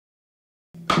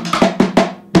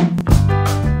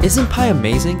Isn't pi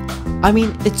amazing? I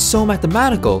mean, it's so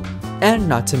mathematical, and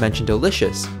not to mention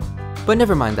delicious. But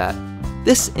never mind that.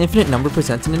 This infinite number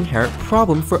presents an inherent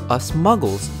problem for us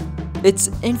muggles. It's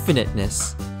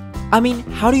infiniteness. I mean,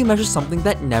 how do you measure something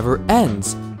that never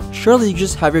ends? Surely you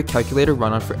just have your calculator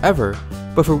run on forever,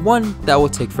 but for one, that will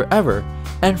take forever,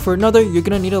 and for another, you're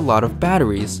gonna need a lot of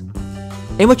batteries.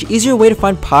 A much easier way to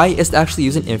find pi is to actually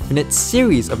use an infinite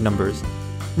series of numbers.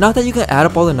 Not that you can add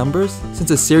up all the numbers, since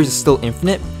the series is still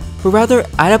infinite, but rather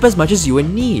add up as much as you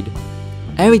would need.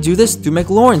 And we do this through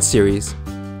MacLaurin series.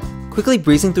 Quickly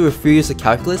breezing through a few years of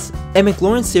calculus, a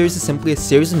MacLaurin series is simply a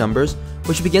series of numbers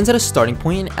which begins at a starting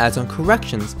point and adds on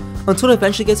corrections until it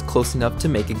eventually gets close enough to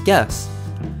make a guess.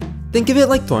 Think of it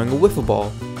like throwing a wiffle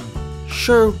ball.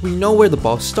 Sure, we know where the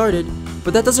ball started,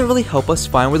 but that doesn't really help us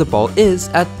find where the ball is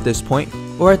at this point,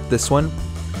 or at this one,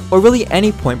 or really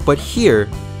any point but here,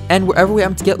 and wherever we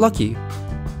happen to get lucky.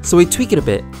 So we tweak it a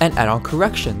bit and add on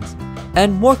corrections,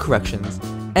 and more corrections,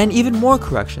 and even more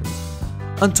corrections,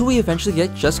 until we eventually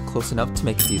get just close enough to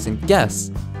make a decent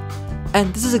guess.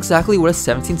 And this is exactly what a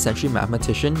 17th century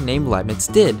mathematician named Leibniz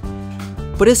did.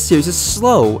 But his series is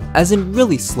slow, as in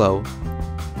really slow.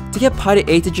 To get pi to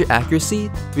 8-digit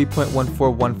accuracy,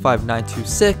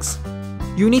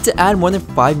 3.1415926, you need to add more than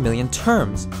 5 million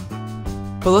terms.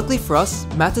 But luckily for us,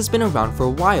 math has been around for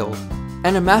a while,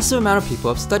 and a massive amount of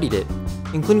people have studied it,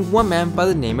 including one man by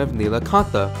the name of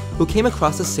Nilakantha, who came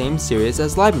across the same series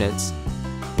as Leibniz.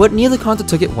 But Nilakantha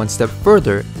took it one step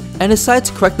further, and decided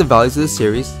to correct the values of the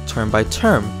series term by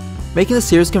term, making the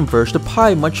series converge to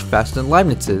pi much faster than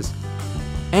Leibniz's.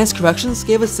 And his corrections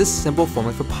gave us this simple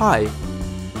formula for pi.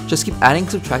 Just keep adding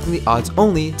and subtracting the odds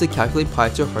only to calculate pi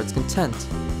to your heart's content.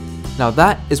 Now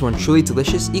that is one truly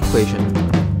delicious equation.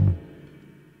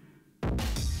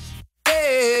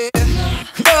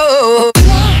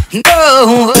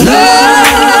 No.